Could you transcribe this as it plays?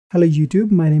Hello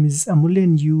YouTube, my name is Amulya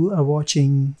and you are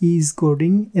watching Ease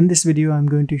Coding. In this video, I'm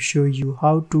going to show you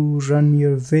how to run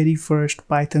your very first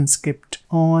Python script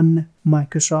on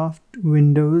Microsoft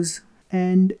Windows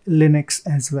and Linux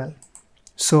as well.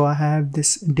 So I have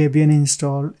this Debian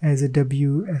installed as a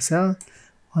WSL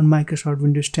on Microsoft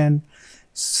Windows 10.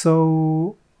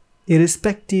 So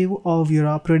irrespective of your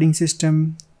operating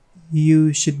system,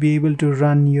 you should be able to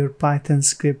run your Python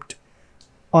script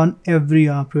on every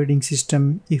operating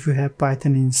system if you have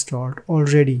Python installed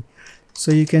already.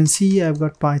 So you can see I've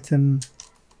got Python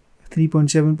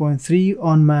 3.7.3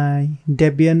 on my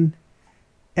Debian,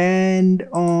 and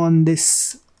on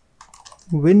this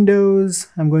Windows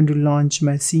I'm going to launch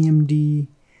my CMD,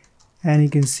 and you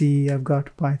can see I've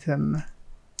got Python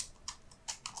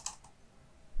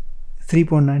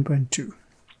 3.9.2.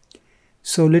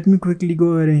 So let me quickly go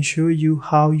ahead and show you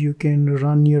how you can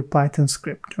run your Python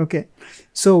script. Okay,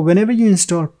 so whenever you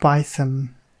install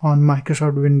Python on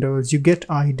Microsoft Windows, you get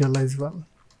idle as well.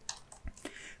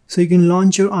 So you can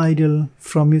launch your idle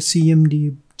from your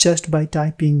CMD just by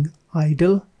typing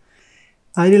idle.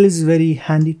 Idle is a very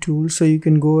handy tool, so you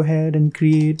can go ahead and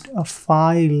create a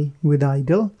file with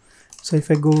idle. So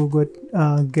if I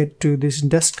get to this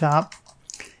desktop,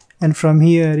 and from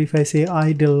here if I say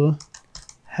idle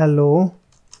hello.py,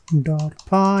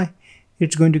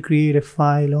 it's going to create a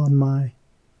file on my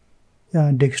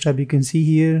desktop. You can see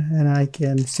here, and I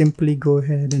can simply go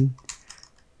ahead and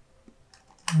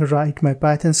write my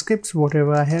Python scripts,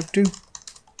 whatever I have to,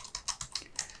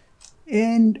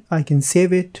 and I can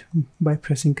save it by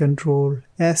pressing Ctrl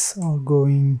S or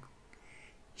going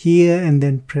here and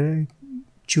then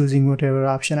choosing whatever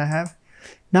option I have.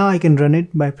 Now I can run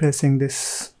it by pressing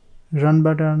this run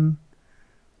button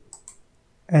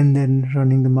and then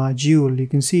running the module. You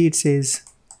can see it says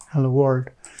hello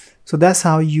world. So that's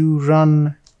how you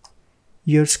run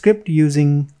your script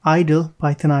using idle,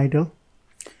 Python idle.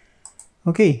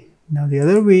 Okay, now the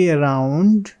other way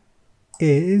around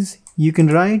is you can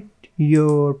write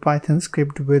your Python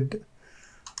script with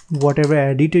whatever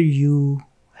editor you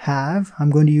have. I'm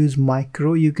going to use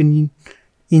Micro. You can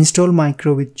install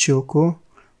Micro with Choco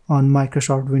on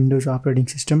Microsoft Windows operating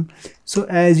system. So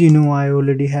as you know, I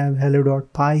already have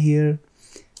hello.py here,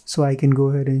 so I can go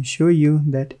ahead and show you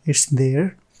that it's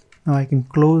there. Now I can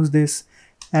close this,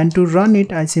 and to run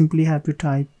it I simply have to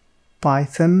type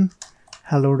python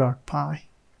hello.py.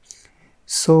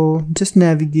 So just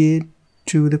navigate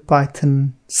to the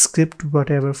Python script,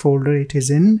 whatever folder it is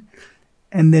in,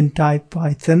 and then type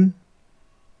python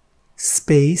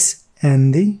space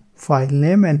and the file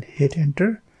name and hit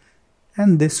enter,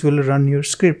 and this will run your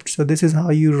script. So this is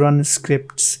how you run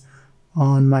scripts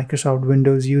on Microsoft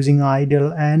Windows using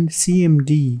idle and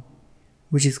CMD,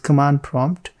 which is command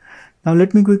prompt. Now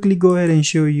let me quickly go ahead and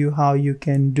show you how you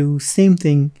can do same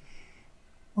thing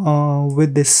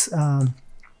with this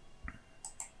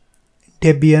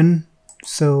Debian.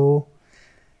 So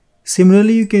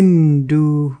similarly you can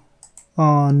do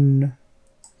on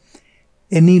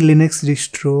any Linux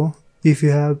distro if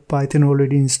you have Python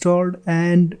already installed,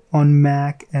 and on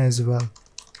Mac as well.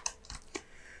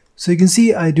 So you can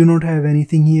see I do not have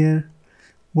anything here.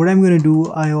 What I'm going to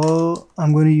do,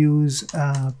 I'm going to use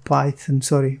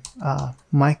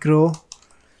Micro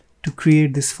to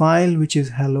create this file, which is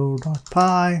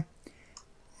hello.py,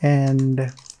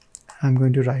 and I'm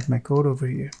going to write my code over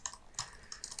here.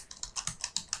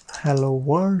 Hello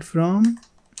world from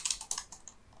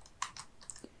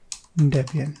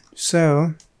Debian.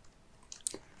 So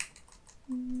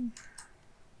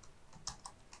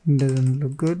doesn't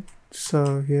look good,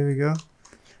 so here we go.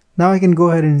 Now I can go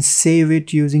ahead and save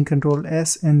it using Ctrl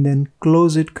S and then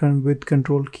close it with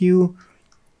Ctrl Q.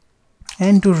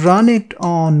 And to run it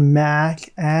on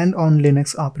Mac and on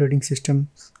Linux operating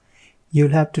systems,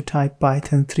 you'll have to type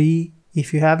Python 3.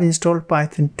 If you have installed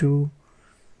Python 2,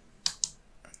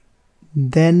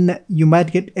 then you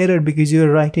might get error because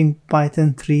you're writing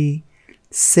Python 3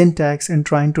 syntax and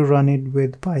trying to run it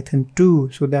with Python 2,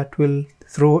 so that will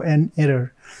throw an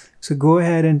error. So go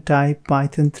ahead and type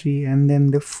Python 3 and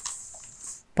then the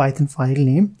Python file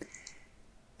name,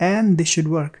 and this should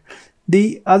work.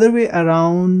 The other way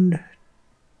around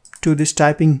to this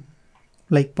typing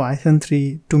like Python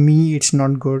 3, to me it's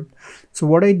not good. So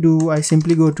what I do, I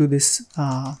simply go to this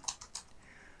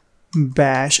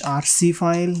bash rc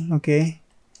file, okay,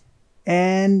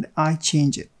 and I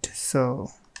change it.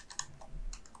 So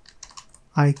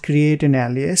I create an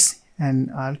alias,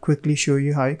 and I'll quickly show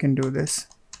you how you can do this.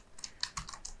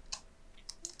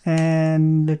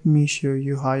 And let me show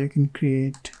you how you can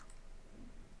create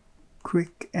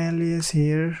quick alias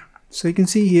here. So you can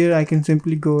see here I can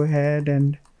simply go ahead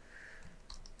and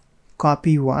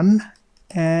copy one,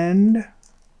 and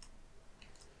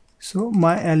so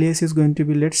my alias is going to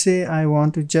be, let's say I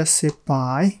want to just say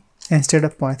Pi instead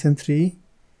of Python 3.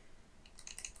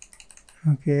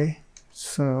 Okay,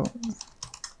 so,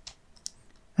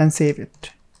 and save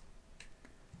it.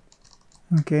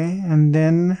 Okay, and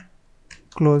then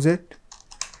close it,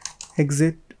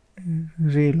 exit,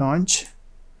 relaunch,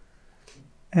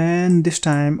 and this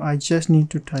time I just need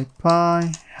to type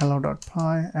pi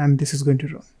hello.py, and this is going to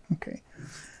run. Okay,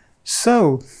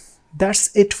 so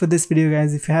that's it for this video,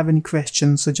 guys. If you have any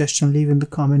questions, suggestion, leave in the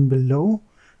comment below.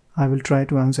 I will try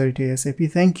to answer it ASAP.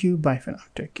 Thank you. Bye for now.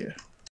 Take care.